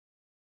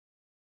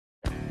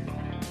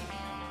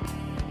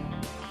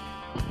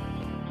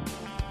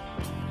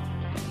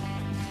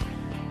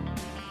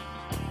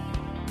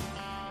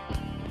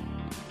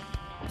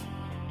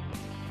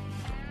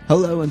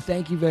Hello, and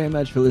thank you very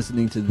much for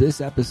listening to this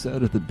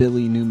episode of the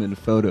Billy Newman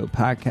Photo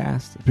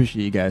Podcast.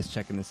 Appreciate you guys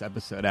checking this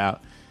episode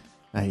out.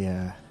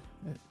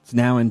 It's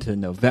now into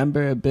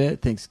November a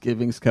bit.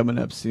 Thanksgiving's coming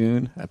up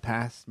soon. I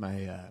passed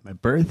my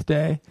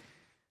birthday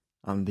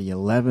on the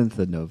 11th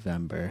of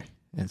November,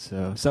 and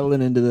so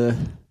settling into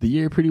the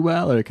year pretty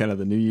well, or kind of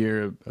the new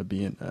year of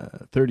being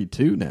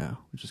 32 now,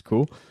 which is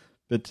cool.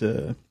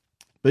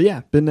 But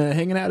yeah, been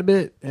hanging out a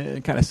bit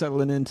and kind of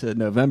settling into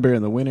November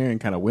in the winter and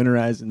kind of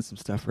winterizing some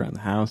stuff around the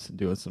house and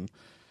doing some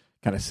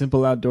kind of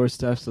simple outdoor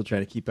stuff. Still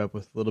trying to keep up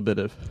with a little bit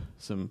of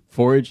some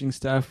foraging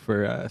stuff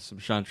for some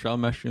chanterelle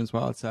mushrooms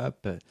while it's up.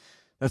 But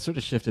that's sort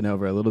of shifting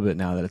over a little bit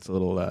now that it's a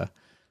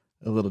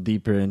little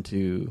deeper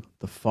into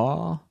the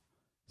fall.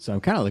 So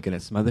I'm kind of looking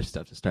at some other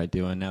stuff to start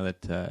doing now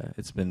that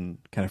it's been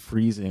kind of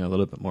freezing a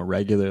little bit more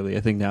regularly. I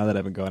think now that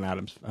I've been going out,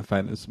 I'm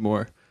finding some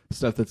more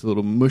stuff that's a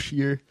little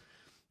mushier.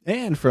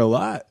 And for a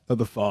lot of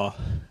the fall,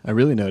 I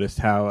really noticed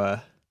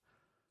how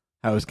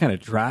it was kind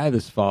of dry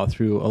this fall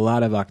through a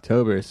lot of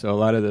October. So a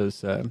lot of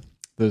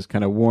those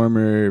kind of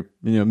warmer,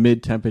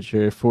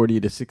 mid-temperature, 40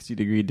 to 60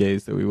 degree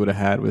days that we would have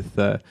had with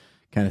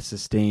kind of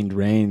sustained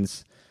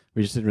rains,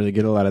 we just didn't really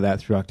get a lot of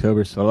that through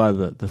October. So a lot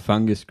of the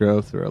fungus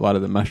growth or a lot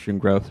of the mushroom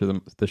growth or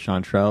the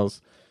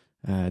chanterelles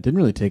didn't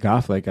really take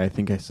off like I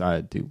think I saw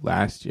it do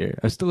last year.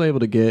 I was still able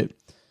to get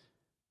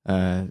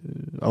a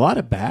lot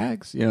of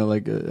bags,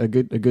 like a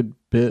good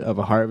bit of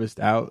a harvest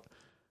out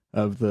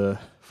of the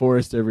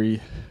forest every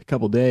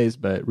couple days,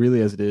 but really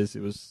as it is,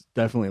 it was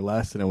definitely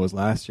less than it was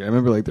last year. I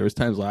remember there was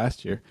times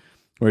last year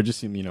where it just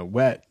seemed,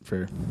 wet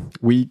for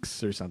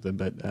weeks or something,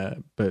 but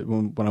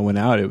when I went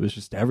out, it was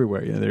just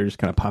everywhere. They were just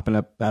kind of popping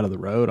up out of the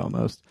road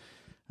almost.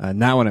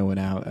 Now when I went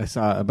out, I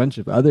saw a bunch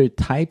of other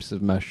types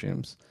of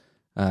mushrooms,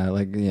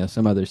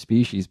 some other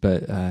species,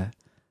 but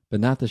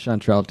not the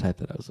chanterelle type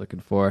that I was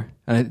looking for.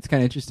 And it's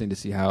kind of interesting to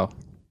see how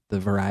the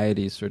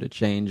varieties sort of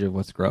change of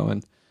what's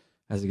growing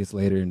as it gets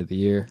later into the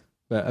year.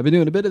 But I've been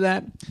doing a bit of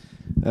that.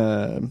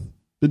 Been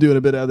doing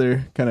a bit of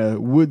other kind of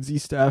woodsy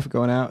stuff,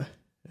 going out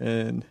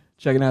and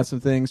checking out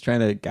some things, trying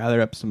to gather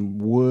up some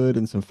wood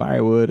and some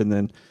firewood and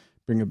then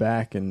bring it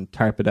back and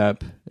tarp it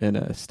up in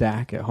a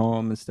stack at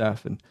home and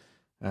stuff. And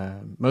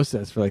most of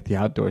that's for the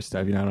outdoor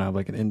stuff. I don't have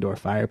an indoor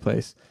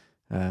fireplace.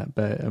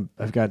 But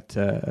I've got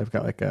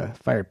like a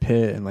fire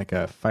pit and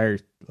a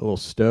little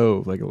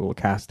stove, like a little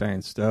cast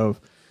iron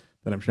stove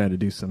that I'm trying to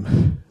do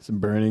some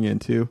burning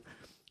into,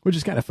 which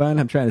is kind of fun.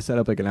 I'm trying to set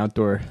up an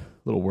outdoor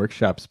little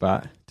workshop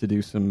spot to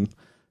do some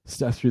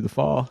stuff through the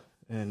fall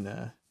and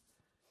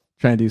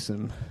try and do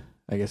some,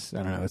 I guess,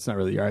 I don't know, it's not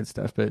really yard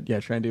stuff, but yeah,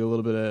 try and do a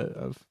little bit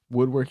of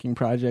woodworking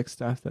project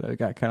stuff that I've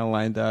got kind of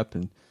lined up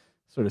and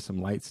sort of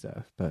some light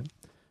stuff, but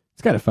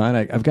it's kind of fun.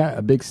 I've got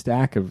a big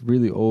stack of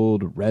really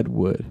old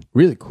redwood,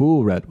 really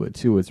cool redwood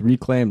too. It's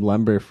reclaimed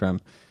lumber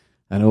from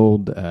an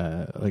old,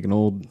 I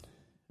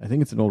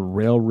think it's an old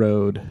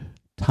railroad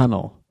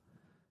tunnel,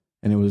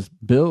 and it was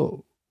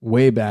built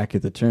way back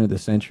at the turn of the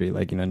century,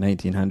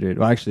 1900.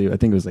 Well, actually, I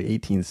think it was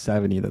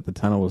 1870 that the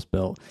tunnel was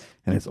built,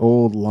 and it's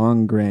old,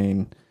 long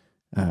grain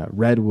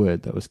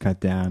redwood that was cut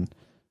down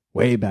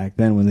way back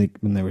then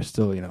when they were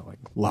still,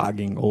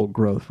 logging old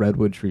growth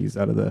redwood trees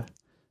out of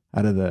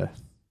the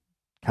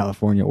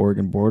California,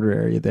 Oregon border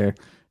area there.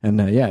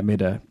 And it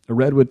made a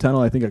redwood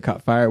tunnel. I think it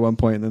caught fire at one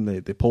point, and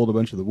then they pulled a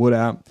bunch of the wood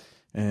out,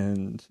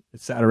 and it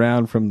sat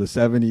around from the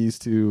 70s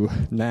to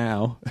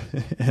now.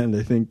 And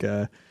I think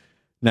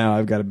now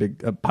I've got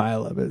a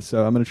pile of it.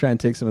 So I'm going to try and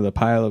take some of the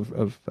pile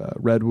of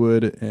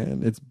redwood,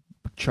 and it's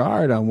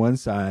charred on one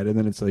side, and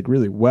then it's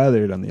really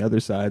weathered on the other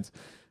sides.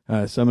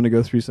 So I'm going to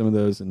go through some of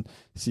those and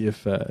see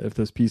if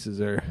those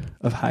pieces are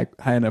of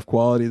high enough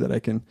quality that I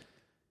can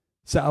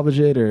salvage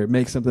it or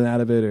make something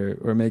out of it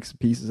or make some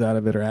pieces out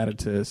of it or add it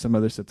to some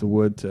other sets of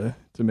wood to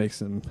make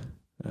some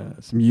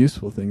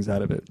useful things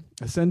out of it.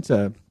 I sent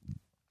a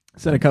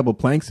couple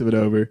planks of it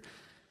over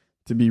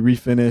to be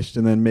refinished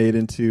and then made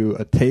into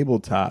a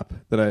tabletop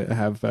that I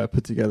have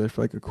put together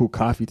for a cool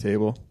coffee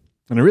table.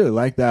 And I really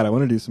like that. I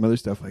want to do some other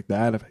stuff like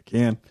that if I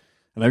can.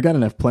 And I've got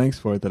enough planks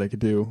for it that I could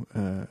do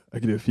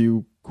a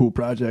few cool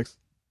projects.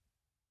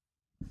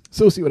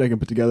 So we'll see what I can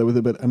put together with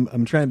it. But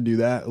I'm trying to do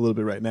that a little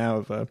bit right now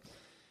of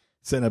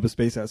setting up a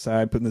space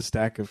outside, putting this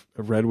stack of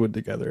redwood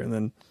together, and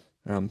then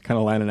kind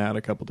of lining out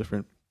a couple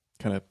different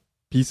kind of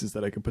pieces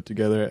that I could put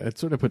together. I'd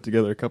sort of put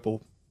together a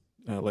couple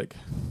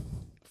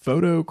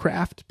photo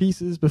craft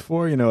pieces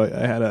before.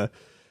 I had it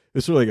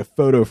was sort of a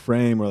photo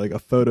frame or a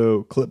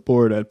photo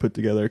clipboard I'd put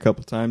together a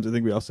couple times. I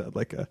think we also had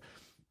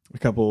a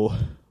couple,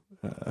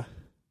 I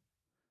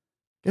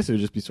guess it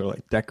would just be sort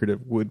of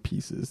decorative wood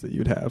pieces that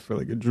you'd have for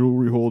a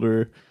jewelry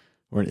holder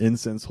or an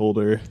incense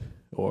holder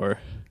or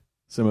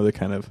some other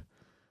kind of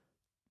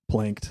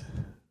planked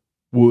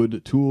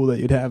wood tool that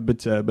you'd have,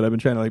 but I've been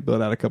trying to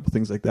build out a couple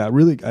things like that.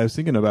 Really, I was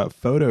thinking about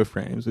photo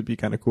frames would be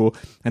kind of cool.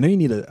 I know you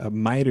need a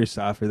miter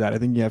saw for that. I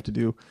think you have to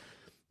do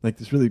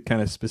this really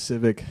kind of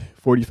specific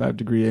 45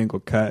 degree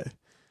angle cut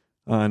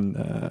on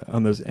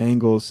those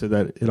angles so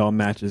that it all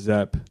matches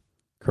up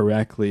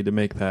correctly to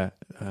make that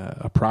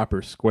a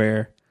proper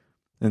square.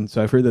 And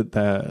so I've heard that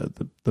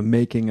the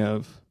making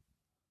of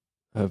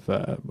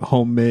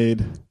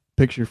homemade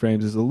picture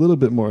frames is a little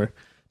bit more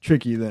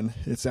tricky than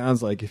it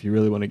sounds like if you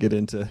really want to get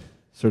into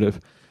sort of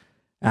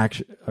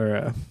action,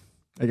 or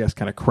I guess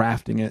kind of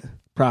crafting it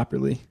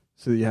properly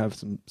so that you have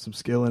some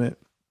skill in it.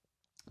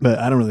 But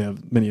I don't really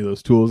have many of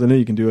those tools. I know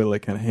you can do it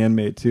like kind of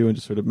handmade too, and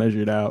just sort of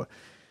measure it out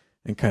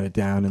and cut it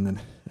down and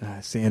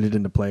then sand it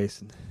into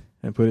place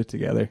and put it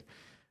together.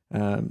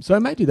 So I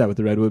might do that with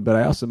the redwood, but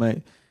I also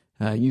might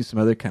use some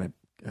other kind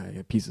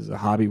of pieces of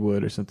hobby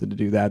wood or something to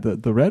do that.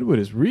 The redwood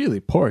is really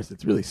porous.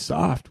 It's really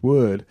soft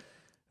wood.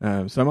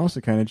 So I'm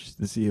also kind of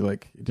interested to see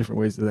like different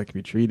ways that can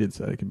be treated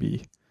so that it can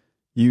be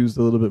used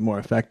a little bit more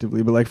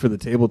effectively. But like for the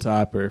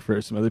tabletop or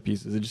for some other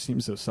pieces, it just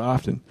seems so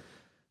soft and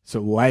so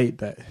light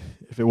that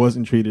if it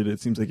wasn't treated, it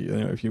seems like, you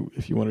know, if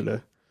you wanted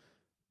to,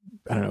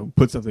 I don't know,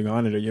 put something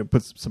on it, or, you know,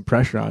 put some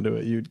pressure onto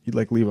it, you'd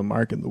like leave a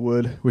mark in the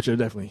wood, which I've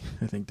definitely,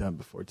 I think, done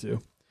before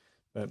too.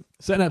 But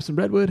setting up some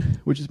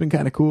redwood, which has been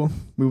kind of cool,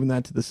 moving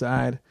that to the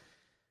side,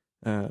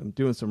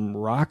 doing some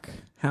rock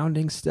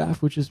hounding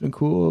stuff, which has been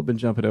cool. I've been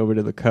jumping over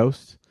to the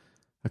coast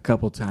a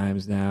couple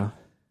times now.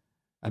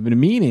 I've been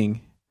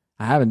meaning,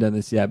 I haven't done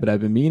this yet, but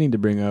I've been meaning to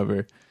bring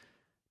over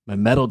my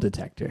metal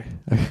detector.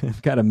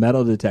 I've got a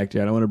metal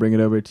detector. I don't want to bring it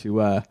over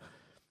to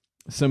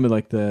some of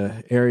like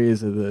the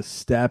areas of the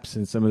steps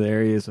and some of the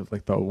areas of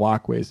like the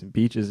walkways and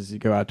beaches as you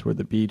go out toward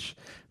the beach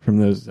from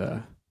those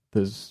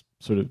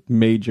sort of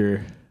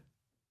major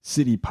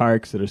city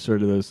parks that are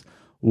sort of those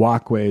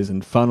walkways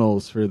and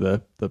funnels for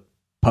the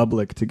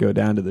public to go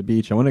down to the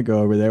beach. I want to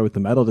go over there with the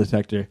metal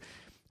detector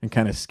and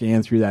kind of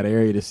scan through that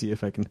area to see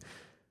if I can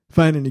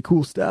find any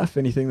cool stuff,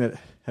 anything that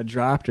had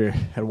dropped or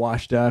had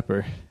washed up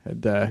or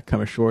had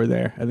come ashore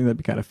there. I think that'd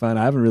be kind of fun.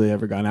 I haven't really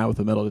ever gone out with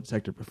a metal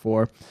detector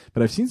before,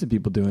 but I've seen some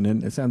people doing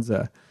it. It sounds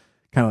kind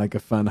of like a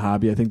fun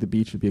hobby. I think the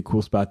beach would be a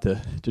cool spot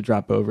to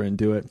drop over and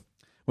do it.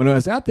 When I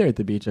was out there at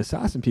the beach, I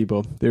saw some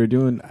people, they were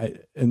doing,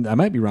 and I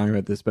might be wrong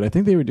about this, but I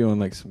think they were doing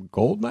like some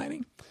gold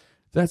mining.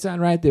 Does that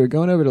sound right? They were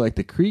going over to like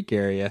the creek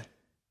area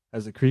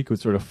as the creek would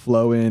sort of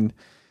flow in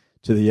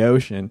to the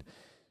ocean.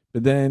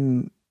 But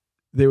then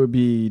there would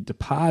be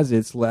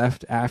deposits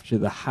left after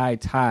the high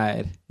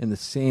tide in the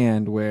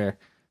sand where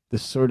the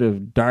sort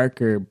of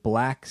darker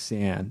black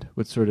sand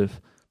would sort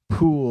of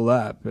pool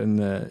up in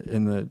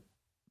the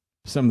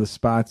some of the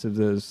spots of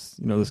those,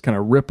 you know, those kind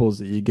of ripples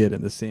that you get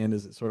in the sand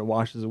as it sort of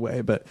washes away.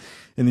 But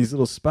in these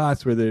little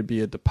spots where there'd be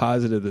a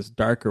deposit of this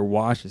darker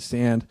wash of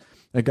sand,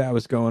 that guy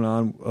was going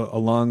on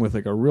along with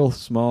like a real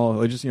small,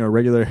 like just, you know,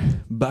 regular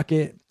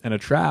bucket and a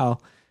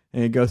trowel,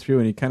 and he'd go through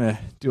and he'd kind of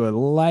do a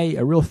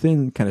real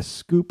thin kind of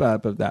scoop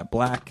up of that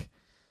black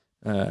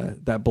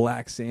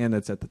sand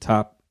that's at the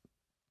top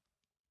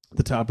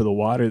of the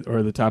water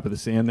or the top of the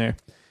sand there,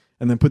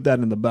 and then put that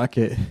in the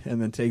bucket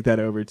and then take that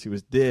over to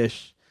his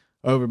dish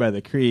over by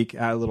the creek,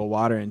 add a little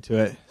water into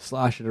it,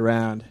 slosh it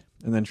around,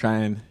 and then try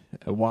and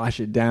wash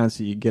it down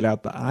so you get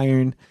out the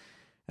iron.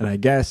 And I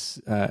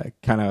guess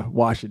kind of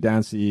wash it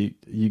down so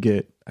you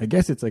get, I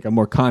guess it's like a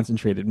more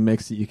concentrated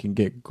mix that you can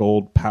get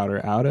gold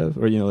powder out of,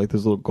 or, you know, like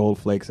those little gold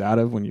flakes out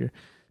of when you're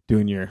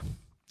doing your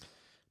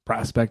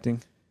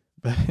prospecting.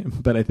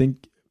 But I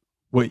think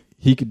what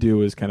he could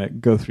do is kind of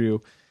go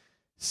through,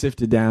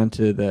 sift it down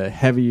to the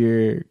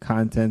heavier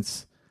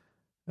contents.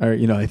 Or,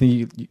 you know, I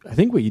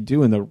think what you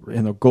do in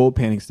the gold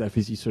panning stuff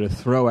is you sort of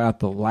throw out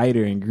the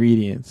lighter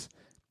ingredients,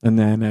 and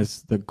then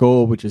as the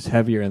gold, which is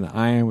heavier, and the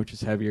iron, which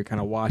is heavier,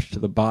 kind of wash to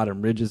the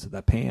bottom ridges of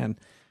the pan,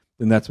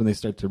 then that's when they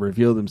start to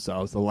reveal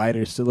themselves. The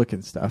lighter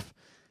silicon stuff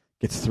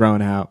gets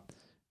thrown out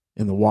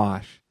in the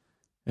wash,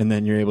 and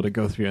then you're able to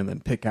go through and then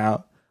pick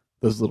out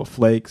those little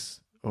flakes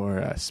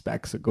or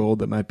specks of gold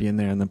that might be in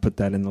there, and then put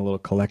that in the little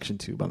collection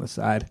tube on the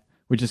side,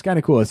 which is kind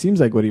of cool. It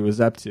seems like what he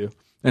was up to.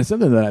 And it's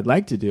something that I'd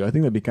like to do. I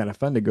think that'd be kind of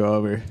fun to go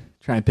over,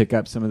 try and pick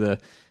up some of the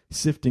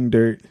sifting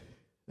dirt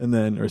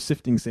or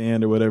sifting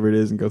sand or whatever it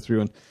is, and go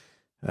through and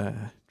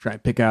try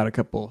and pick out a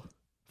couple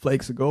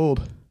flakes of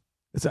gold.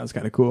 It sounds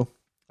kind of cool.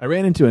 I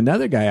ran into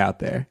another guy out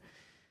there,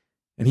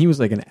 and he was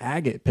like an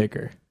agate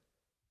picker.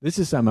 This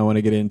is something I want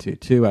to get into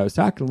too. I was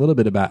talking a little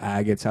bit about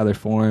agates, how they're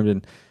formed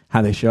and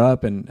how they show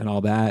up and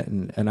all that.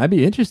 And I'd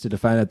be interested to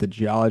find out the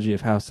geology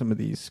of how some of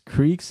these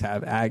creeks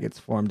have agates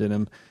formed in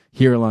them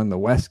here along the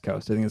West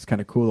Coast. I think it's kind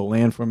of cool, the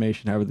land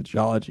formation, however the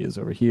geology is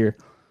over here.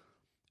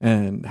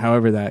 And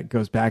however that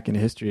goes back in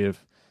history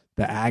of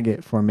the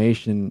agate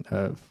formation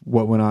of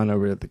what went on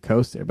over at the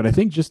coast there. But I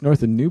think just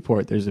north of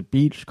Newport, there's a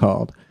beach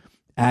called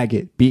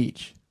Agate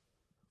Beach.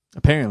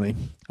 Apparently,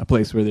 a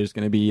place where there's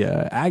going to be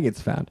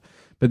agates found.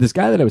 But this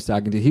guy that I was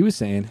talking to, he was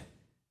saying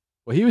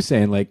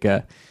like,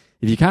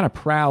 if you kind of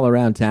prowl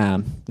around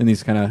town in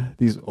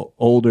these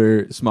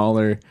older,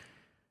 smaller,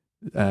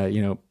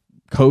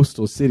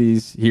 coastal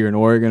cities here in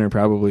Oregon or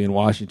probably in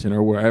Washington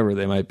or wherever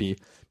they might be.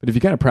 But if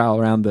you kind of prowl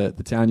around the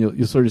town,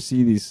 you'll sort of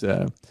see these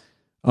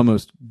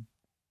almost,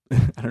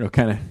 I don't know,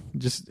 kind of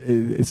just,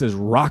 it says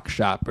rock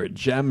shop or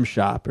gem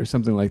shop or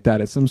something like that.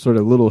 It's some sort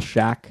of little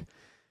shack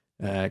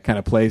kind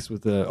of place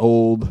with the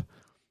old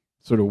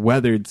sort of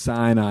weathered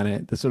sign on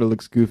it that sort of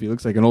looks goofy. It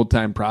looks like an old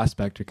time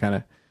prospector kind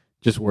of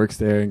just works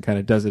there and kind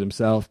of does it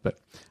himself. But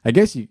I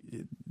guess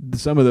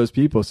some of those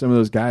people, some of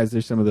those guys,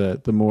 they're some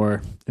of the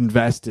more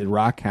invested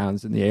rock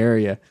hounds in the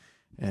area.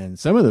 And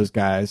some of those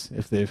guys,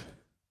 if they've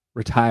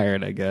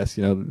retired, I guess,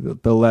 they'll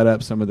let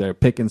up some of their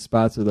picking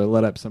spots, or they'll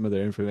let up some of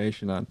their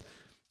information on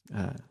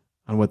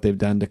what they've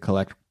done to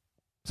collect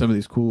some of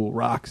these cool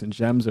rocks and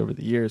gems over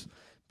the years.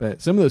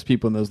 But some of those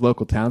people in those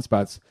local town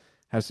spots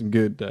have some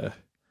good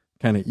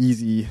kind of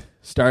easy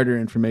starter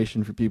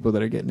information for people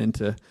that are getting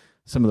into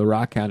some of the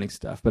rock hounding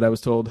stuff. But I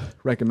was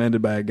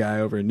recommended by a guy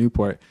over in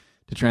Newport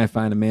to try and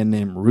find a man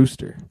named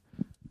Rooster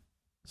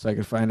so I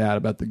could find out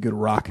about the good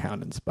rock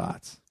hounding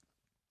spots.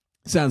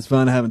 Sounds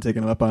fun. I haven't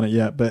taken him up on it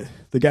yet, but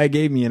the guy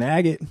gave me an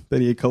agate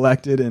that he had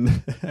collected,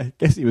 and I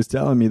guess he was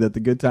telling me that the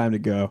good time to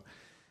go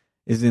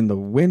is in the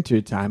winter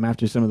time,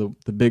 after some of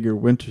the bigger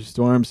winter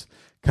storms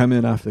come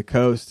in off the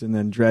coast and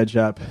then dredge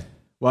up.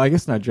 Well, I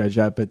guess not dredge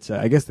up, but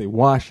I guess they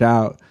wash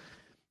out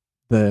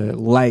the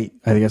light.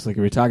 I guess like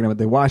we were talking about,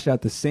 they wash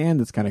out the sand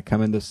that's kind of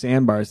coming, those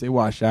sandbars, they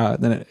wash out,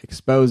 and then it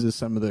exposes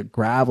some of the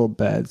gravel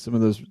beds, some of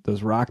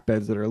those rock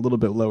beds that are a little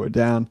bit lower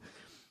down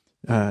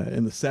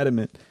in the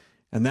sediment.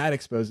 And that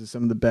exposes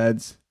some of the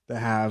beds that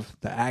have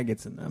the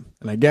agates in them.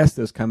 And I guess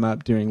those come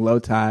up during low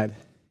tide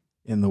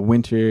in the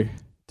winter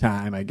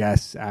time, I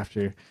guess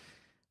after,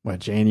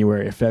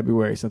 January or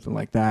February, something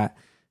like that.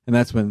 And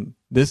that's when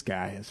this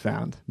guy has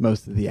found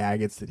most of the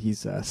agates that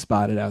he's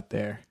spotted out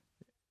there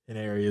in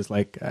areas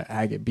like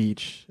Agate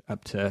Beach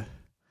up to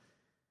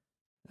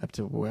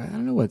where, I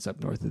don't know what's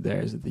up north of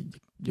there. Is it the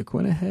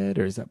Yaquina Head,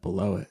 or is that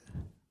below it?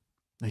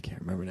 I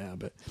can't remember now,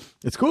 but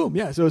it's cool.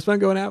 Yeah, so it was fun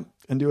going out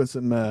and doing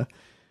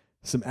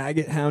some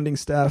agate hounding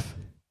stuff.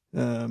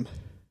 And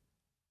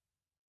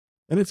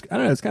it's, I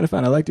don't know, it's kind of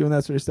fun. I like doing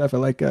that sort of stuff. I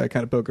like kind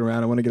of poking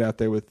around. I want to get out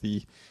there with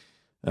the,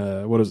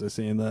 what was I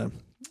saying?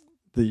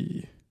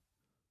 The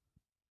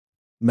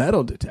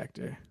metal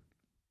detector.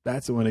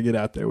 That's the one to get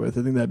out there with.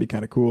 I think that'd be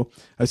kind of cool.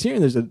 I was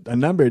hearing there's a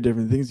number of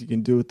different things you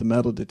can do with the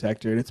metal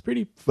detector, and it's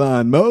pretty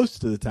fun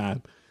most of the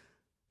time.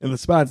 In the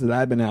spots that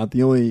I've been out,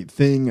 the only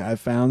thing I've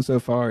found so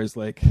far is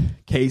like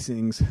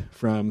casings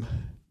from,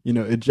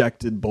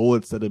 ejected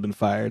bullets that have been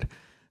fired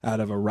out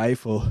of a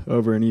rifle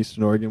over in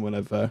Eastern Oregon when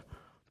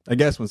I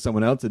guess when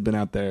someone else had been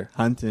out there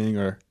hunting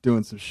or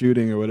doing some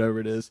shooting or whatever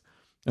it is.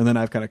 And then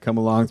I've kind of come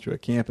along through a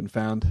camp and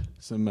found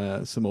some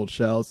old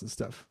shells and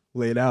stuff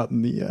laid out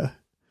in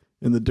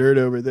the dirt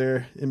over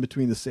there in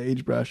between the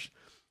sagebrush.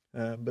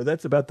 But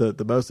that's about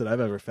the most that I've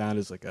ever found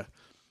is like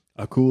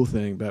a cool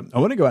thing. But I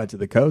want to go out to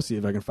the coast, see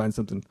if I can find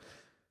something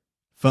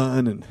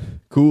fun and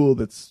cool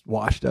that's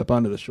washed up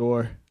onto the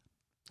shore.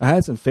 I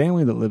had some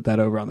family that lived out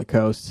over on the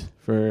coast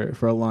for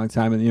a long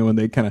time. And, when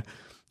they kind of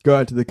go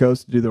out to the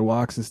coast to do their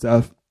walks and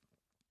stuff,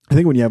 I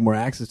think when you have more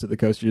access to the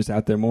coast, you're just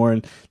out there more,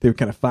 and they would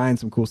kind of find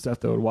some cool stuff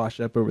that would wash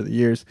up over the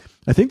years.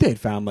 I think they had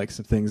found like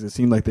some things that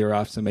seemed like they were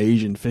off some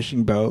Asian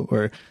fishing boat,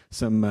 or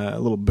some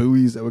little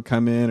buoys that would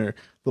come in, or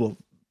little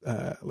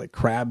like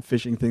crab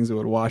fishing things that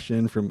would wash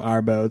in from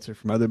our boats or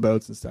from other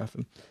boats and stuff.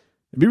 And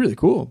it'd be really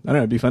cool. I don't know.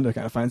 It'd be fun to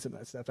kind of find some of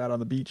that stuff out on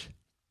the beach.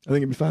 I think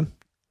it'd be fun.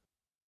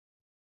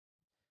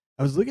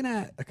 I was looking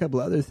at a couple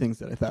other things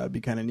that I thought would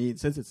be kind of neat.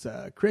 Since it's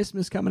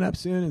Christmas coming up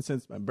soon, and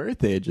since my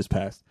birthday had just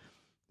passed,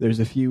 there's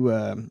a few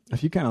kind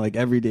of like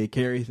everyday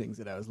carry things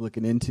that I was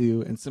looking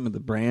into, and some of the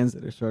brands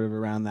that are sort of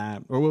around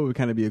that, or what would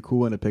kind of be a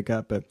cool one to pick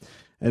up. But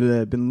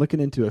I'd been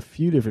looking into a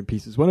few different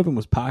pieces. One of them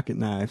was pocket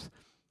knives.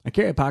 I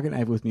carry a pocket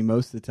knife with me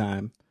most of the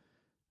time.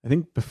 I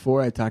think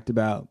before I talked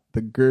about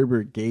the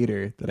Gerber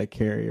Gator that I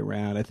carry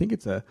around. I think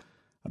it's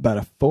about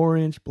a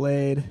 4-inch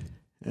blade,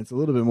 and it's a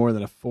little bit more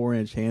than a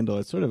 4-inch handle.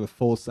 It's sort of a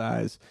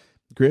full-size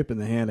grip in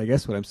the hand. I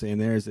guess what I'm saying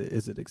there is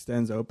it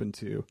extends open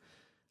to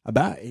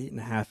about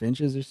 8.5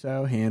 inches or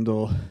so,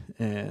 handle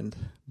and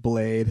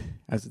blade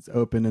as it's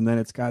open. And then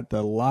it's got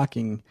the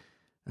locking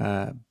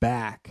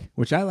back,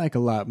 which I like a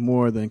lot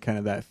more than kind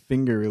of that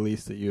finger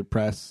release that you would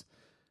press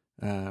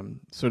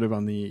sort of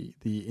on the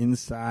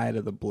inside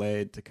of the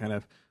blade to kind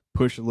of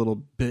push a little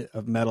bit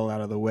of metal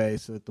out of the way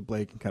so that the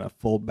blade can kind of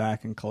fold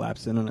back and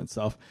collapse in on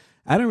itself.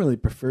 I don't really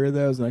prefer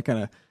those, and I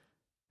kind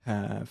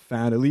of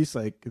found at least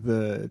like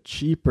the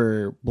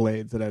cheaper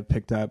blades that I've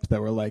picked up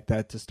that were like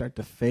that to start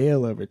to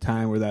fail over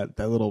time, where that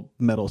little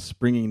metal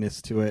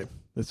springiness to it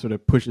that sort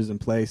of pushes in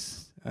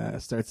place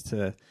starts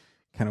to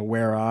kind of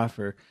wear off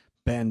or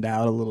bend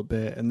out a little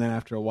bit, and then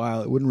after a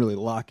while it wouldn't really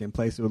lock in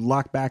place. It would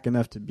lock back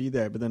enough to be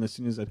there, but then as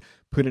soon as I'd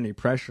put any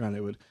pressure on it,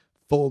 it would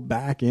fold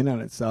back in on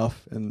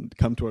itself and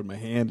come toward my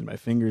hand and my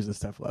fingers and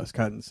stuff while I was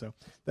cutting. So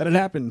that had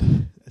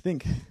happened, I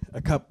think,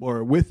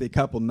 with a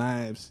couple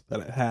knives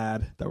that I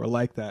had that were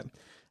like that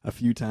a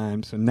few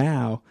times. So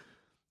now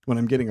when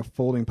I'm getting a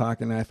folding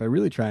pocket knife, I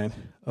really try and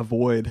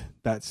avoid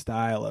that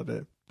style of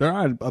it. There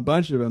are a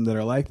bunch of them that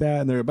are like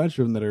that, and there are a bunch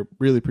of them that are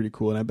really pretty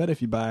cool. And I bet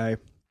if you buy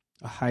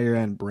a higher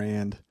end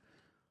brand,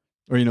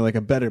 or, like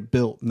a better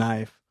built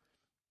knife,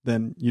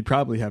 then you'd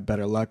probably have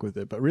better luck with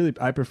it. But really,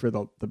 I prefer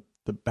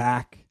the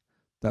back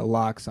that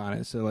locks on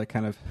it. So like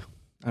kind of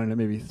I don't know,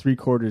 maybe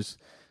 3/4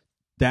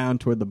 down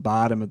toward the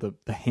bottom of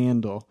the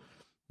handle,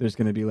 there's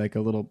going to be like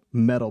a little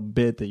metal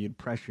bit that you'd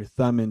press your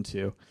thumb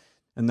into,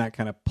 and that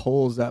kind of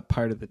pulls up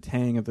part of the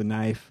tang of the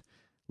knife,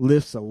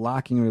 lifts a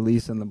locking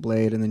release on the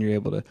blade, and then you're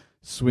able to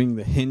swing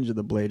the hinge of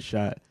the blade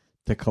shut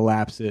to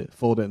collapse it,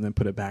 fold it, and then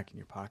put it back in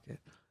your pocket.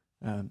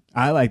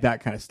 I like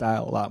that kind of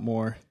style a lot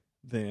more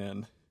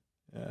than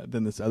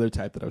this other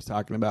type that I was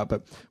talking about.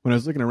 But when I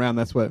was looking around,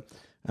 that's what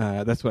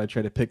I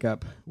tried to pick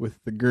up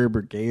with the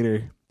Gerber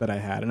Gator that I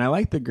had, and I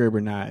like the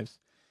Gerber knives.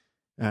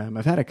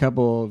 I've had a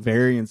couple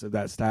variants of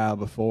that style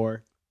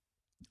before.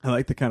 I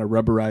like the kind of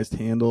rubberized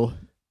handle,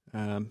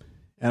 and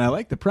I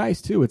like the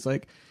price too. It's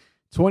like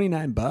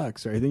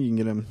 $29, or I think you can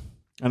get them,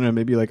 I don't know,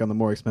 maybe like on the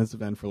more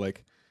expensive end for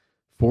like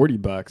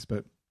 $40.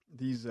 But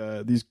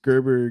these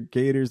Gerber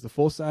Gators, the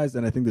full size,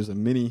 and I think there's a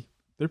mini,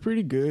 they're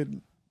pretty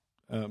good.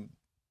 Kind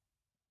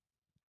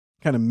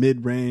of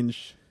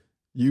mid-range,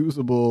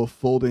 usable,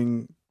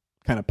 folding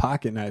kind of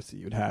pocket knives that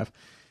you would have.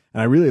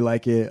 And I really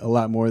like it a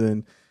lot more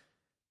than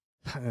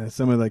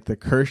some of like the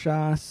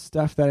Kershaw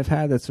stuff that I've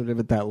had that's sort of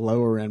at that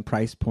lower end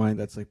price point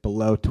that's like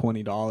below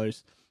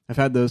 $20. I've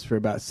had those for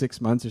about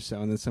 6 months or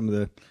so, and then some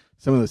of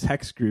those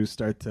hex screws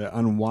start to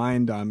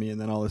unwind on me,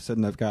 and then all of a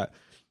sudden I've got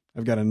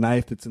a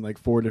knife that's in like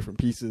 4 different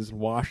pieces and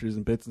washers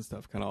and bits and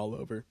stuff kind of all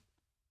over.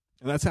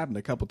 And that's happened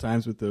a couple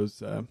times with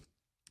those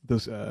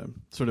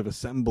sort of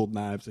assembled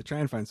knives. I try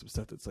and find some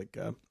stuff that's like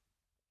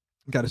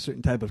got a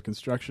certain type of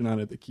construction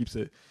on it that keeps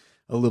it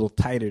a little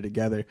tighter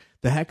together.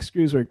 The hex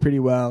screws work pretty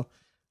well.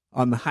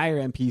 On the higher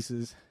end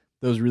pieces,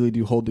 those really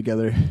do hold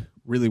together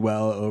really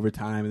well over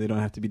time, and they don't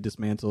have to be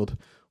dismantled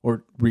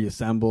or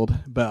reassembled.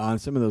 But on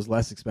some of those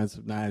less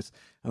expensive knives,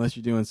 unless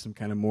you're doing some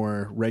kind of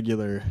more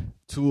regular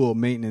tool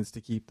maintenance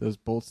to keep those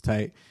bolts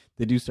tight,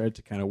 they do start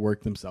to kind of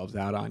work themselves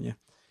out on you.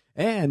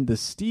 And the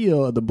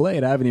steel of the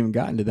blade, I haven't even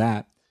gotten to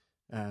that.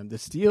 The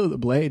steel of the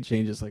blade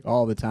changes like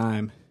all the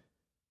time.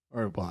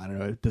 Or, well, I don't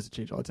know, it doesn't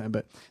change all the time,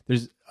 but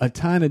there's a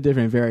ton of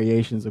different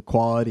variations of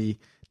quality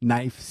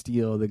knife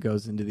steel that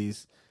goes into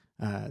these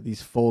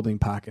folding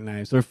pocket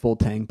knives or full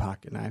tang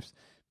pocket knives.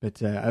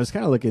 But I was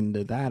kind of looking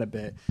into that a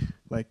bit.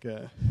 Like,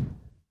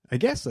 I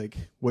guess like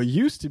what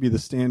used to be the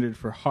standard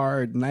for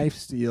hard knife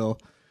steel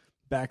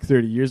back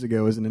 30 years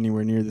ago isn't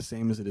anywhere near the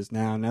same as it is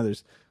now. Now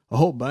there's a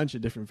whole bunch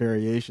of different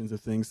variations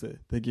of things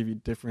that give you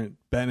different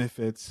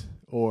benefits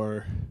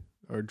or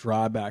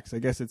drawbacks. I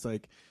guess it's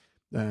like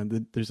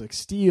there's like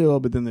steel,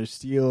 but then there's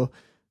steel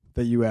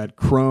that you add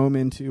chrome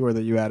into, or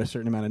that you add a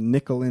certain amount of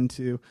nickel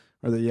into,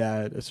 or that you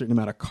add a certain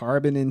amount of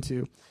carbon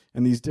into.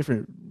 And these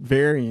different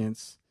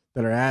variants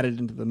that are added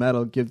into the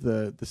metal give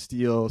the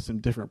steel some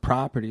different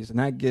properties, and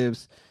that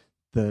gives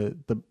the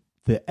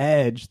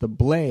edge, the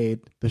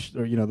blade,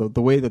 the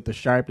way that the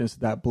sharpness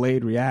of that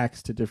blade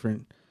reacts to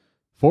different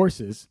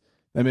forces,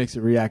 that makes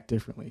it react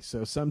differently.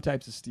 So some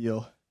types of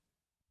steel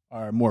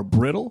are more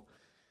brittle,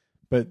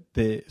 but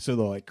they'll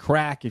like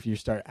crack if you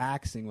start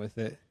axing with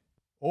it,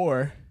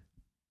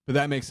 but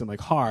that makes them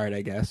like hard,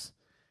 I guess.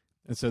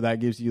 And so that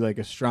gives you like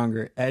a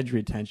stronger edge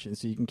retention,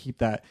 so you can keep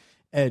that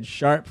edge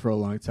sharp for a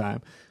long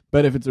time.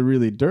 But if it's a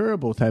really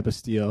durable type of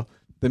steel,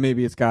 then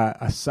maybe it's got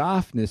a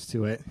softness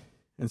to it.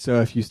 And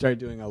so if you start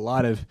doing a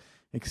lot of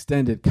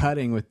extended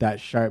cutting with that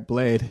sharp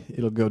blade,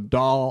 it'll go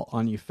dull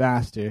on you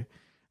faster,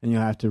 and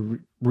you'll have to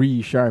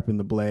re-sharpen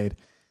the blade.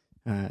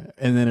 And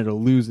then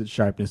it'll lose its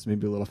sharpness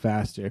maybe a little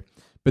faster.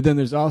 But then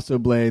there's also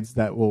blades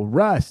that will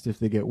rust if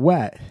they get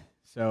wet.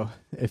 So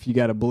if you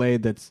got a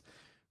blade that's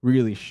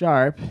really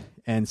sharp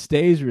and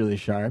stays really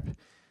sharp,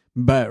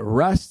 but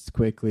rusts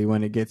quickly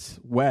when it gets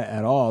wet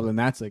at all, then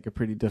that's like a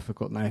pretty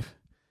difficult knife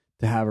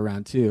to have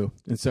around too.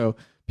 And so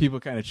people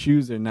kind of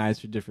choose their knives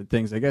for different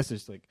things. I guess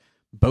there's like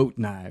boat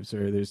knives,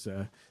 or there's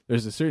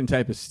a certain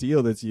type of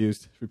steel that's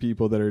used for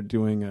people that are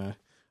doing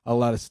a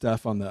lot of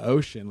stuff on the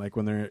ocean, like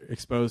when they're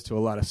exposed to a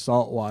lot of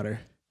salt water.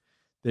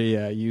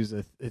 They use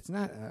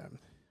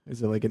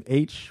is it like an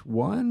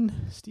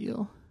H1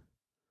 steel?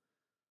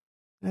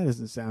 That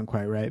doesn't sound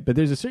quite right, but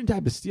there's a certain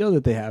type of steel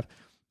that they have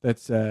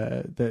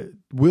that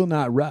will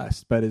not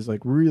rust, but is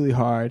like really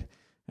hard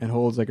and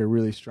holds like a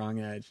really strong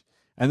edge.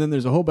 And then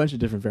there's a whole bunch of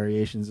different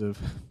variations of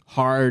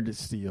hard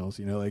steels,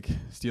 like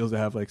steels that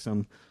have like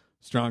some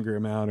stronger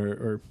amount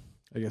or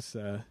I guess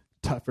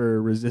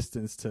tougher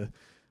resistance to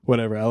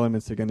whatever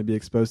elements they're going to be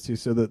exposed to.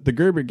 So the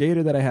Gerber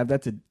Gator that I have,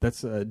 that's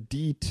a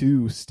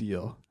D2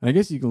 steel. And I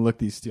guess you can look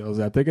these steels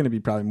up. They're going to be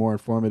probably more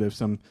informative.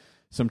 Some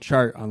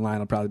chart online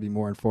will probably be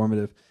more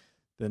informative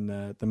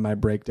than my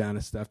breakdown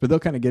of stuff. But they'll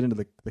kind of get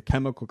into the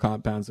chemical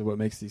compounds of what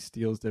makes these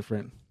steels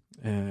different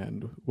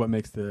and what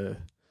makes the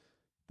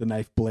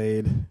knife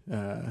blade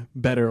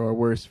better or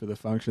worse for the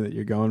function that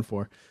you're going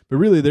for. But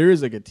really, there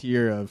is like a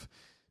tier of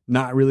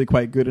not really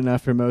quite good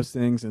enough for most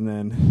things, and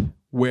then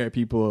where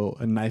people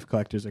and knife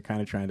collectors are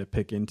kind of trying to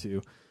pick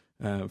into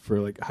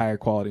for like higher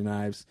quality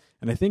knives.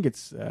 And I think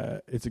it's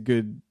a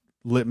good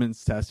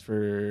litmus test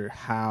for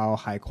how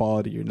high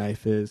quality your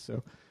knife is.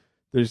 So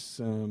there's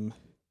some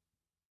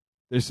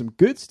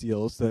good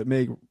steels that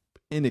make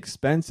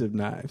inexpensive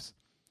knives,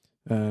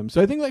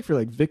 So I think like for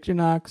like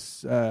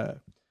Victorinox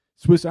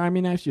Swiss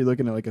Army knives, you're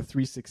looking at like a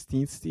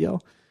 3/16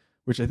 steel,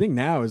 which I think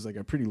now is like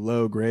a pretty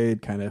low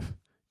grade kind of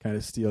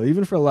steel.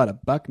 Even for a lot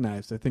of buck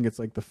knives, I think it's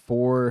like the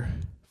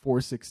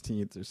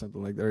 4/16 or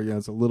something like that. Or,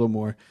 it's a little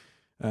more.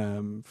 I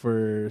think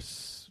for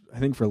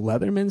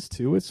Leathermans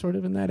too, it's sort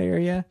of in that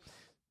area.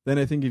 Then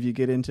I think if you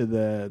get into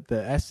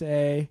the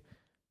SA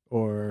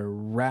or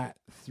Rat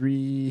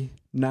 3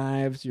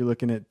 knives, you're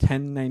looking at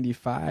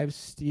 1095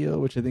 steel,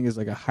 which I think is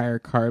like a higher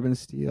carbon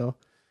steel.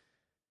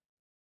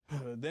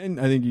 Then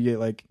I think you get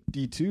like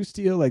D2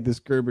 steel, like this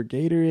Gerber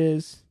Gator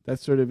is.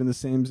 That's sort of in the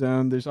same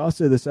zone. There's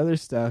also this other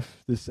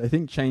stuff, this I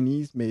think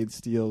Chinese made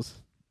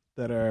steels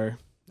that are,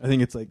 I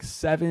think it's like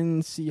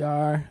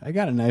 7CR. I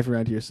got a knife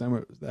around here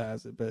somewhere that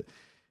has it, but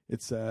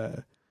it's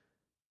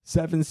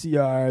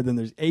 7CR, then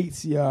there's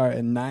 8CR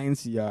and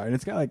 9CR, and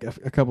it's got like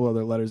a couple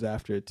other letters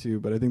after it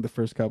too, but I think the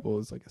first couple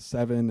is like a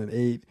 7, an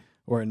 8,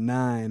 or a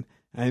 9.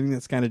 And I think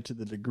that's kind of to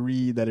the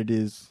degree that it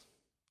is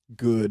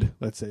good,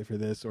 let's say, for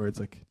this, or it's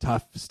like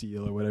tough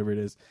steel or whatever it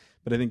is.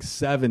 But I think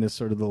 7 is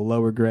sort of the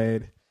lower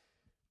grade,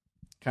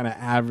 kind of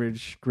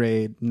average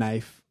grade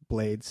knife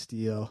blade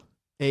steel.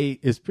 8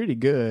 is pretty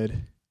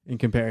good in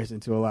comparison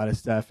to a lot of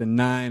stuff, and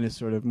 9 is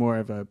sort of more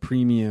of a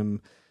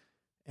premium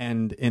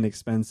and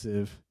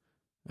inexpensive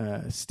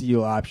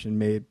steel option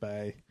made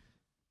by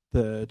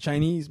the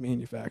Chinese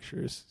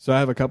manufacturers. So I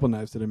have a couple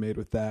knives that are made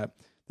with that.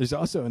 There's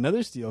also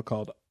another steel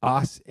called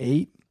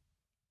AS8.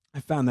 I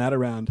found that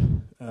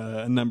around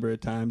a number of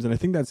times, and I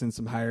think that's in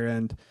some higher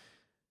end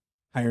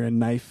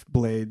knife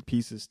blade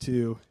pieces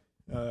too.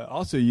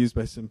 Also used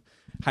by some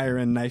higher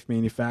end knife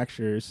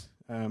manufacturers.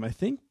 I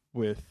think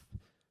with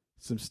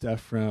some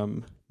stuff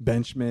from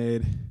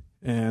Benchmade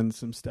and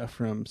some stuff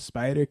from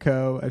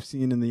Spyderco I've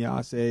seen in the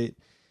AS8.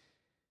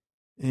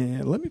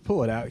 And let me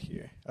pull it out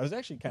here. I was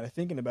actually kind of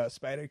thinking about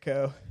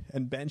Spyderco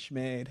and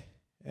Benchmade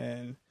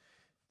and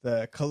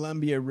the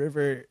Columbia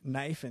River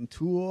knife and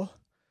tool.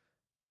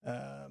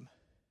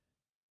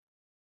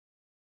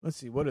 Let's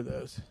see, what are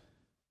those?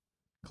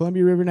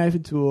 Columbia River knife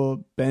and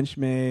tool,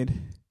 Benchmade.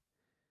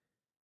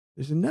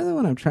 There's another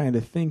one I'm trying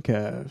to think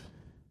of.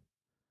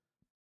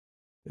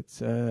 It's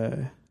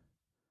like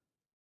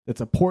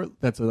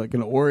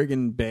an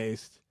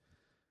Oregon-based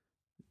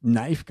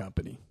knife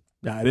company.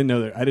 Yeah, I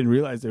didn't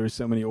realize there were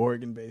so many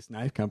Oregon-based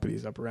knife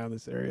companies up around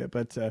this area.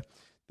 But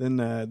then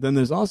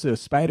there's also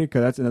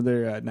Spyderco. That's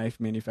another knife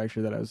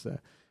manufacturer that I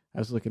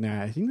was looking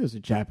at. I think those are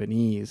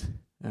Japanese.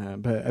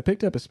 But I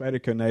picked up a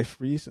Spyderco knife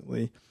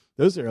recently.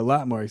 Those are a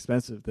lot more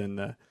expensive than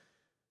kind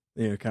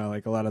of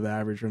like a lot of the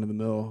average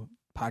run-of-the-mill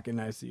pocket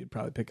knives that you'd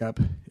probably pick up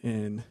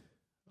in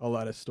a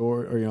lot of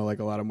store, or like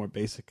a lot of more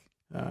basic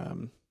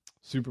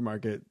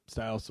supermarket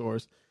style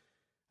stores.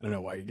 I don't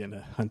know why you're getting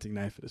a hunting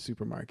knife at a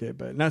supermarket,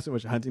 but not so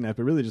much a hunting knife,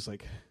 but really just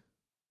like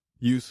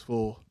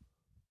useful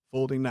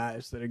folding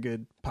knives that are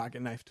good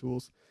pocket knife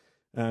tools.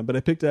 But I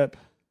picked up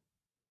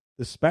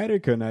the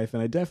Spyderco knife,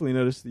 and I definitely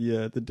noticed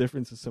the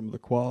difference in some of the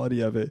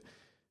quality of it,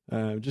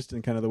 just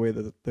in kind of the way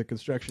that the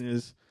construction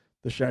is,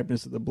 the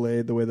sharpness of the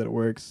blade, the way that it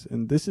works.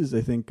 And this is,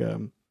 I think,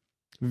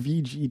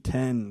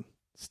 VG10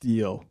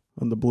 steel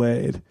on the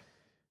blade,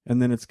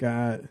 and then it's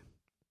got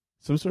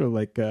some sort of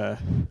like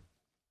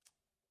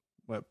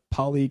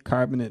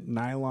polycarbonate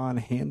nylon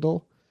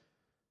handle.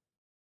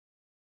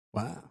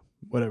 Wow,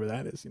 whatever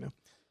that is,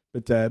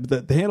 But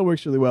the handle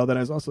works really well. Then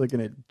I was also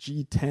looking at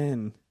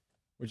G10,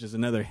 which is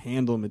another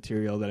handle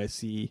material that I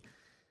see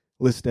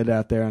listed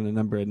out there on a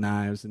number of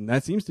knives, and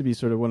that seems to be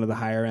sort of one of the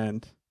higher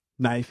end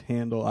knife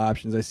handle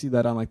options. I see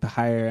that on like the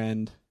higher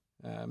end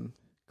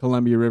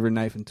Columbia River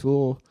knife and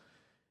tool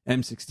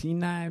M16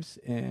 knives,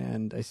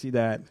 and I see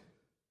that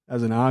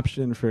as an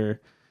option for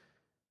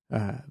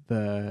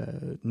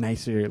the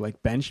nicer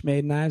like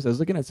Benchmade knives. I was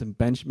looking at some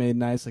Benchmade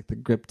knives like the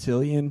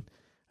Griptilian.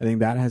 I think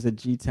that has a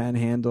G10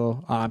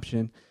 handle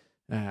option.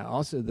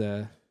 Also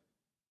the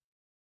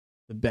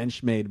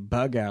Benchmade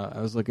Bug Out.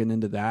 I was looking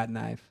into that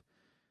knife,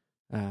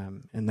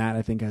 and that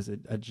I think has a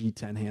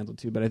G10 handle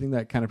too. But I think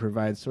that kind of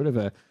provides sort of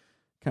a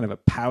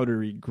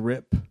powdery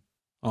grip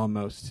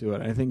almost to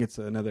it. I think it's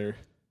another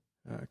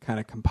kind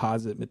of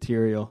composite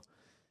material,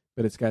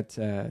 but it's got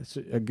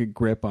a good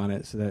grip on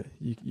it so that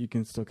you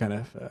can still kind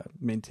of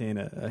maintain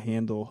a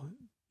handle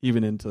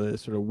even into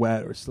sort of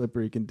wet or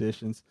slippery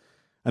conditions.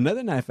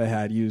 Another knife I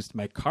had used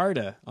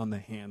micarta on the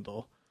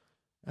handle,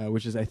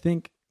 which is, I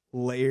think,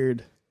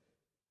 layered.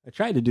 I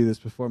tried to do this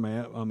before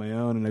on my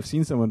own, and I've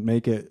seen someone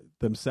make it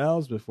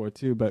themselves before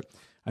too, but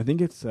I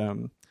think it's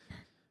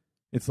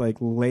like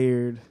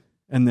layered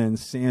and then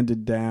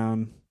sanded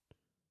down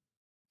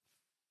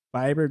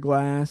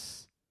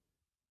fiberglass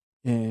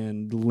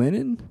and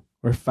linen,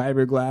 or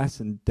fiberglass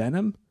and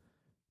denim,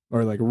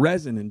 or like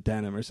resin and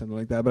denim or something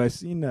like that. But I've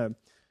seen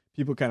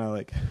people kind of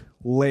like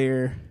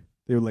layer,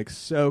 they would like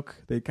soak,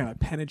 they kind of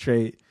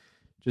penetrate,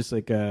 just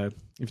like if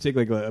you take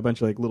like a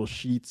bunch of like little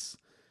sheets,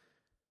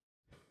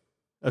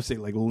 I'd say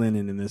like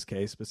linen in this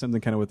case, but something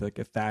kind of with like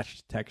a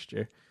thatched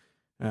texture.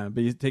 But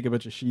you take a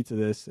bunch of sheets of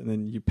this and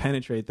then you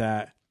penetrate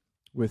that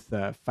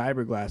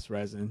fiberglass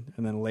resin,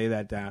 and then lay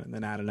that down, and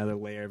then add another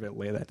layer of it,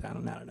 lay that down,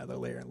 and add another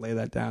layer, and lay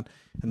that down,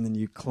 and then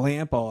you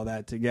clamp all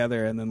that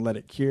together, and then let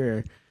it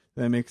cure.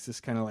 That makes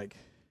this kind of like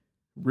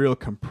real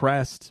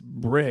compressed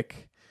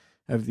brick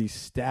of these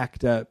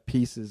stacked up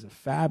pieces of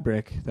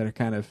fabric that are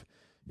kind of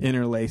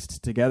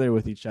interlaced together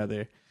with each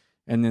other,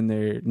 and then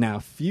they're now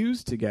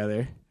fused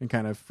together and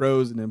kind of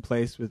frozen in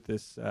place with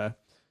this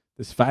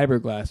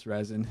fiberglass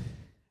resin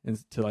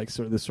into like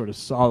this sort of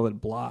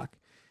solid block.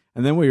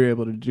 And then what you're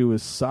able to do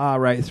is saw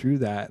right through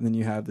that, and then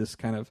you have this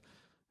kind of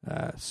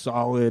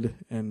solid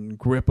and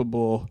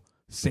grippable,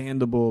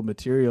 sandable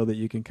material that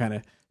you can kind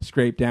of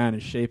scrape down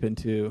and shape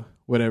into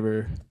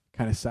whatever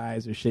kind of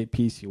size or shape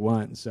piece you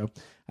want. So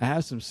I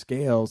have some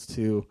scales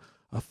to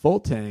a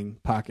full-tang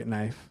pocket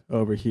knife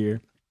over here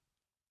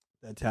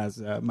that has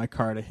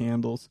micarta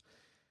handles,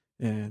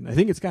 and I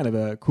think it's kind of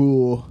a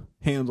cool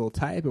handle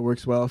type. It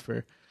works well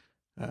for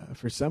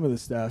some of the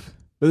stuff.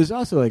 But there's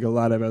also like a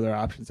lot of other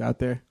options out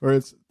there,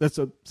 or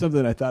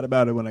something I thought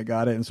about it when I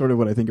got it, and sort of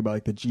what I think about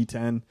like the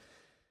G10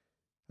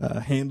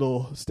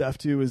 handle stuff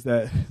too, is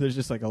that there's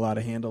just like a lot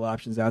of handle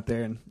options out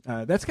there, and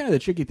that's kind of the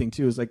tricky thing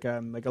too. Is like I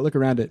look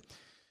around at,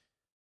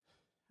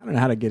 I don't know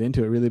how to get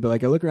into it really, but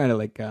like I look around at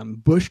like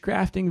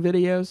bushcrafting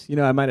videos. You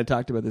know, I might have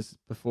talked about this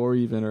before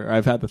even, or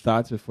I've had the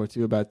thoughts before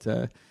too about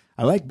I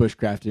like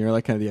bushcrafting, or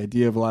like kind of the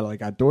idea of a lot of like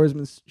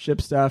outdoorsmanship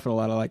stuff and a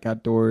lot of like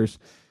outdoors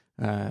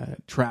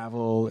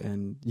travel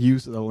and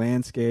use of the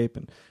landscape,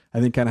 and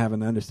I think kind of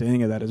having an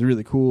understanding of that is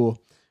really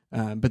cool.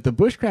 But the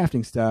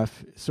bushcrafting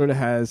stuff sort of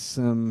has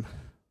some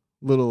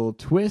little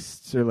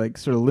twists or like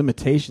sort of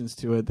limitations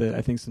to it that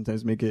I think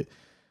sometimes make it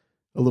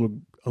a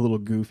little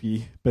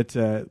goofy. But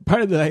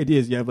part of the idea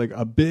is you have like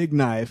a big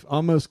knife,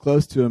 almost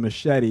close to a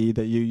machete,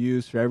 that you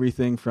use for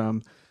everything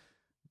from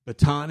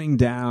batoning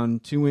down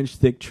 2-inch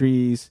thick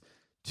trees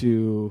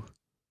to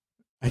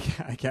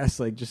I guess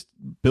like just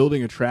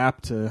building a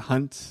trap to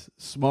hunt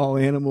small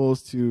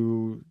animals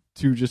to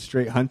just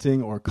straight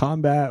hunting or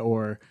combat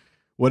or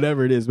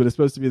whatever it is. But it's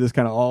supposed to be this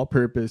kind of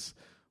all-purpose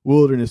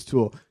wilderness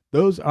tool.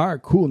 Those are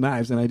cool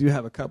knives, and I do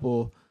have a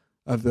couple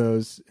of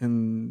those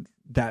in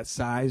that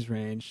size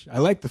range. I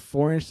like the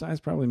 4-inch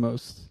size probably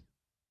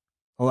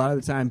a lot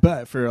of the time,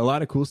 but for a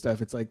lot of cool stuff,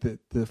 it's like the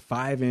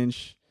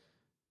 5-inch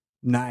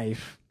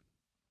knife,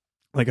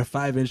 like a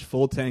 5-inch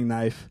full-tang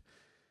knife,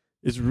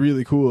 is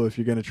really cool if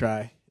you're going to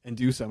try and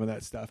do some of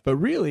that stuff. But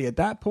really at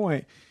that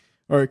point,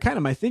 or kind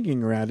of my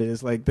thinking around it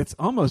is like, that's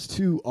almost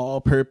too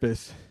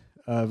all-purpose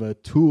of a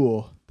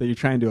tool that you're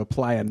trying to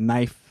apply a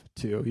knife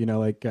to. You know,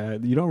 like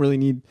you don't really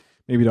need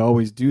maybe to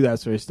always do that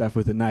sort of stuff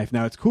with a knife.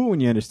 Now it's cool when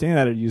you understand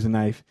how to use a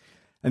knife,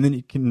 and then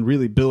you can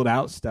really build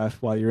out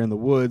stuff while you're in the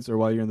woods or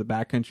while you're in the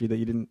backcountry that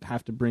you didn't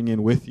have to bring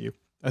in with you.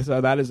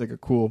 So that is like a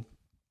cool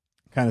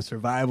kind of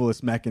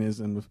survivalist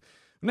mechanism of,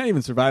 not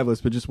even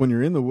survivalist, but just when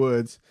you're in the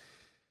woods,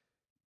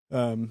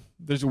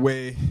 there's a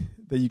way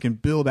that you can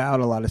build out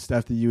a lot of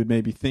stuff that you would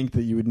maybe think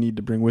that you would need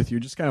to bring with you.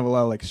 Just kind of a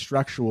lot of like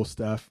structural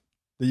stuff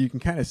that you can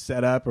kind of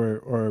set up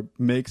or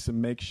make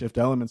some makeshift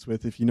elements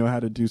with if you know how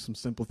to do some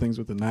simple things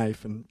with a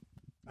knife. And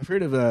I've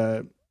heard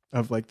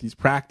of like these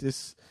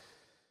practice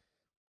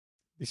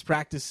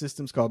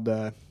systems called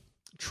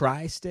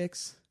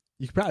tri-sticks.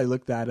 You could probably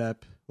look that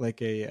up,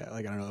 like I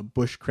don't know, a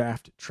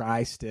bushcraft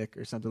tri-stick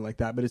or something like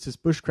that. But it's this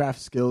bushcraft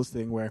skills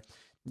thing where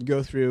you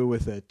go through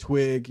with a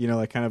twig, you know,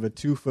 like kind of a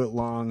 2-foot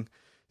long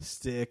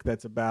stick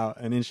that's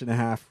about 1.5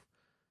 inches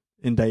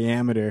in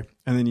diameter,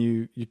 and then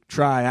you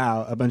try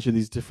out a bunch of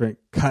these different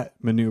cut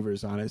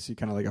maneuvers on it. So you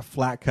kind of like a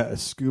flat cut, a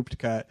scooped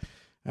cut,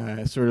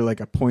 sort of like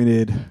a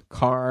pointed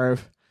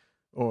carve,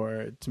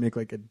 or to make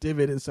like a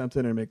divot in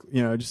something, or make,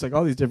 you know, just like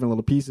all these different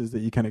little pieces that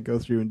you kind of go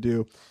through and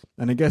do.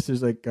 And I guess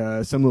there's like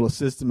some little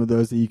system of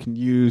those that you can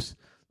use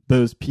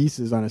those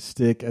pieces on a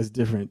stick as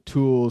different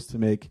tools to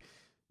make,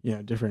 you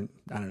know, different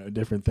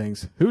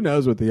things. Who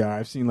knows what they are?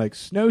 I've seen like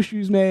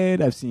snowshoes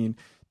made. I've seen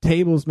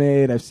tables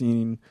made. I've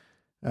seen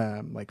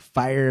like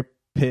fire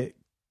pit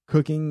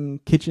cooking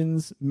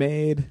kitchens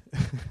made.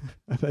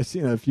 I've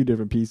seen a few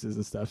different pieces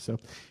and stuff. So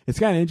it's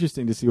kind of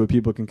interesting to see what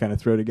people can kind of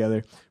throw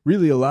together.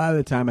 Really, a lot of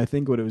the time, I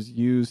think what it was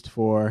used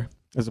for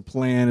as a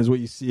plan is what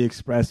you see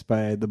expressed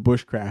by the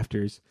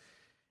bushcrafters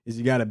is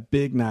you got a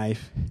big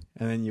knife,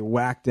 and then you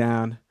whack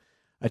down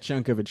a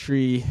chunk of a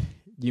tree.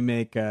 You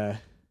make a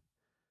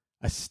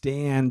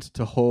stand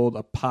to hold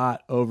a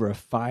pot over a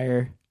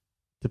fire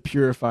to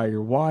purify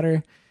your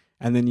water,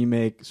 and then you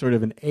make sort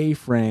of an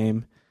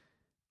A-frame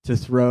to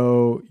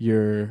throw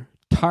your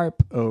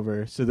tarp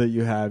over so that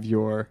you have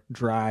your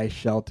dry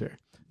shelter.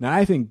 Now,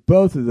 I think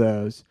both of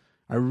those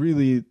are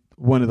really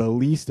one of the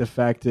least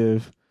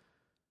effective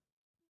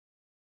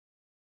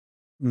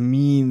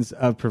means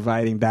of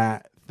providing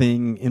that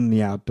thing in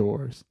the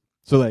outdoors.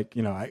 So, like,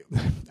 you know, I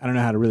don't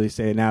know how to really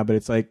say it now, but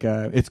it's like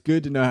it's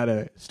good to know how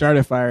to start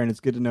a fire, and it's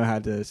good to know how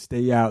to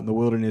stay out in the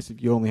wilderness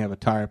if you only have a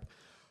tarp.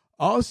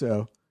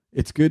 Also,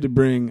 it's good to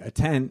bring a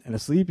tent and a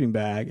sleeping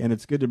bag, and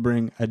it's good to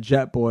bring a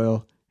jet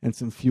boil and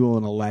some fuel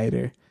and a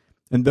lighter.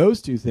 And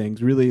those two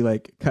things really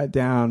like cut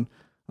down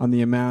on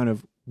the amount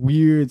of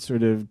weird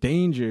sort of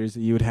dangers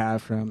that you would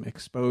have from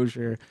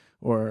exposure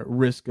or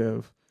risk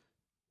of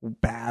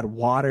bad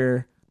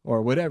water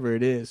or whatever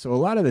it is. So a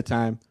lot of the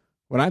time,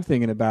 what I'm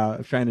thinking about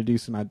of trying to do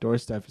some outdoor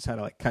stuff is how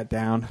to like cut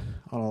down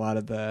on a lot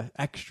of the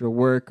extra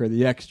work or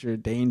the extra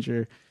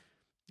danger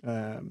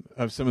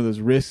of some of those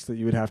risks that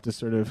you would have to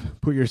sort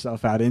of put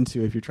yourself out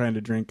into if you're trying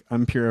to drink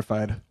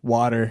unpurified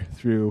water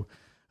through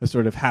a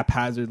sort of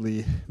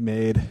haphazardly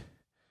made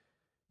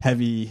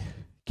heavy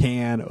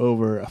can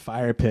over a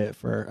fire pit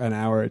for an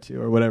hour or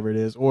two or whatever it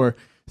is, or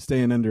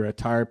staying under a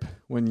tarp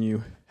when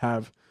you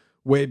have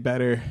way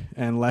better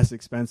and less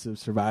expensive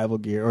survival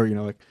gear or,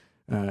 like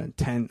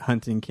tent,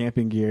 hunting,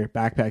 camping gear,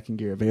 backpacking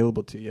gear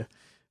available to you.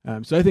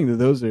 So I think that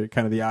those are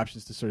kind of the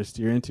options to sort of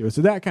steer into.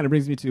 So that kind of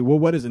brings me to, well,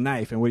 what is a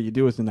knife and what do you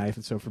do with a knife?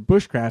 And so for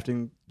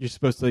bushcrafting, you're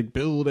supposed to like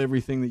build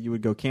everything that you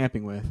would go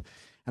camping with.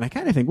 And I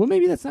kind of think, well,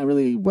 maybe that's not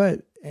really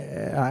what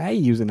I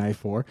use a knife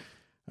for,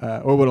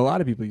 or what a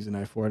lot of people use a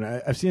knife for. And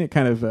I've seen it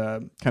kind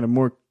of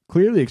more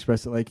clearly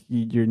expressed that like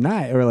your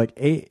knife, or like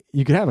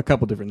you could have a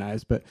couple different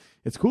knives, but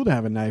it's cool to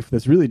have a knife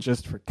that's really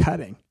just for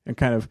cutting and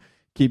kind of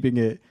keeping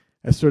it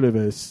as sort of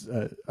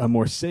a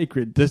more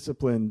sacred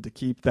discipline to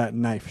keep that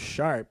knife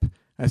sharp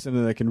as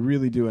something that can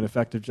really do an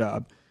effective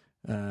job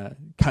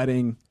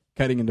cutting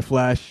into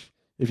flesh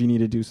if you need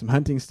to do some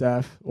hunting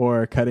stuff,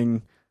 or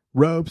cutting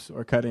ropes,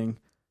 or cutting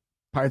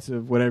parts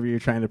of whatever you're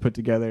trying to put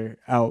together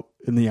out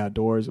in the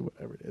outdoors or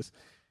whatever it is.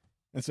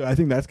 And so I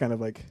think that's kind of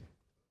like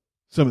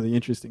some of the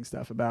interesting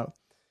stuff about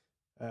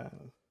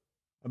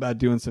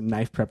doing some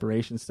knife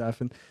preparation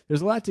stuff. And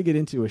there's a lot to get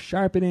into with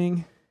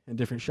sharpening and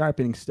different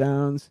sharpening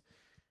stones,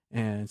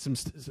 and some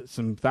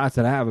thoughts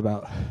that I have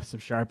about some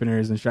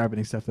sharpeners and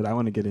sharpening stuff that I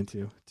want to get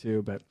into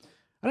too. But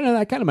I don't know,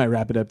 that kind of might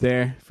wrap it up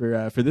there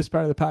for this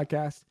part of the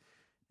podcast.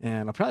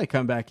 And I'll probably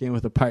come back in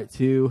with a part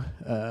 2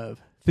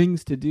 of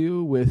things to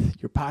do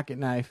with your pocket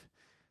knife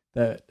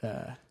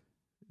that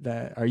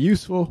are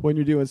useful when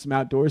you're doing some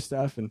outdoor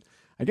stuff. And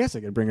I guess I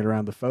could bring it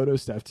around the photo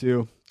stuff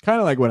too. Kind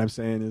of like what I'm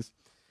saying is,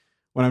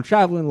 when I'm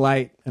traveling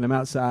light and I'm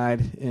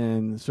outside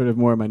in sort of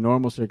more of my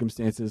normal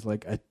circumstances,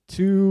 like a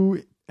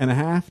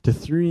 2.5 to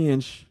 3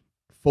 inch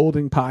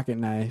folding pocket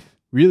knife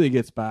really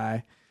gets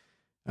by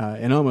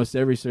in almost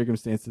every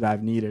circumstance that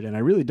I've needed. And I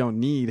really don't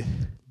need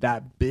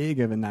that big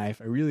of a knife.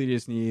 I really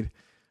just need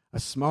a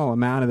small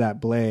amount of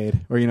that blade,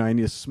 or, I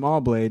need a small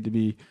blade to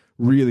be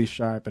really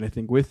sharp. And I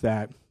think with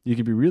that, you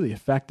can be really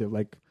effective.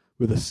 Like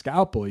with a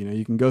scalpel,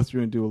 you can go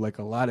through and do like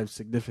a lot of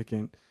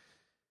significant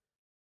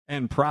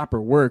and proper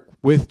work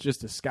with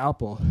just a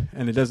scalpel.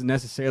 And it doesn't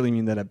necessarily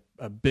mean that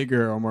a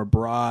bigger or more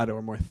broad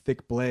or more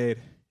thick blade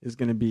is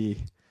going to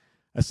be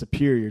a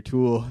superior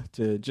tool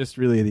to just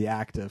really the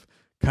act of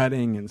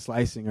cutting and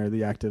slicing, or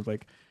the act of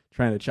like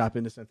trying to chop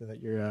into something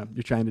that you're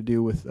trying to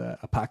do with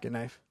a pocket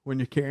knife when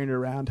you're carrying it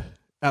around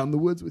out in the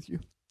woods with you.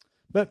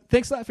 But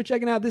thanks a lot for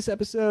checking out this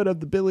episode of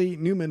the Billy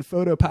Newman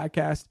Photo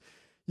Podcast.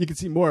 You can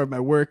see more of my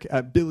work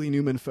at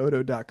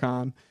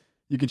billynewmanphoto.com.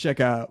 You can check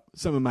out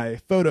some of my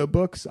photo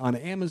books on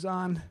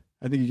Amazon.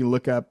 I think you can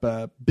look up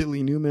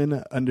Billy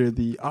Newman under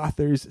the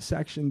authors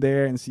section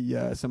there and see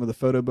some of the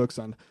photo books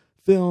on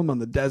film, on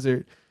the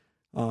desert,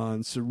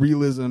 on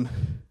surrealism,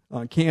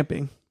 on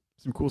camping.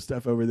 Some cool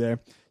stuff over there.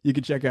 You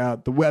can check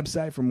out the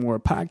website for more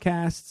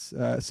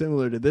podcasts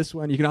similar to this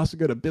one. You can also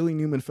go to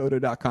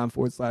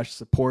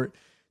billynewmanphoto.com/support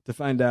to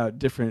find out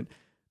different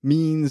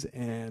means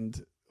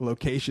and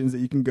locations that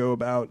you can go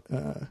about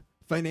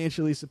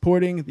financially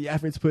supporting the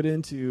efforts put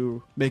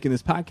into making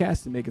this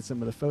podcast and making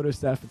some of the photo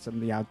stuff and some of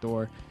the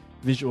outdoor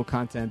visual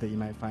content that you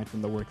might find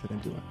from the work that I'm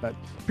doing. But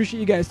appreciate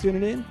you guys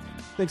tuning in.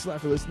 Thanks a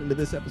lot for listening to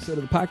this episode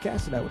of the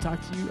podcast, and I will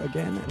talk to you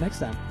again next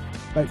time.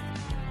 Bye.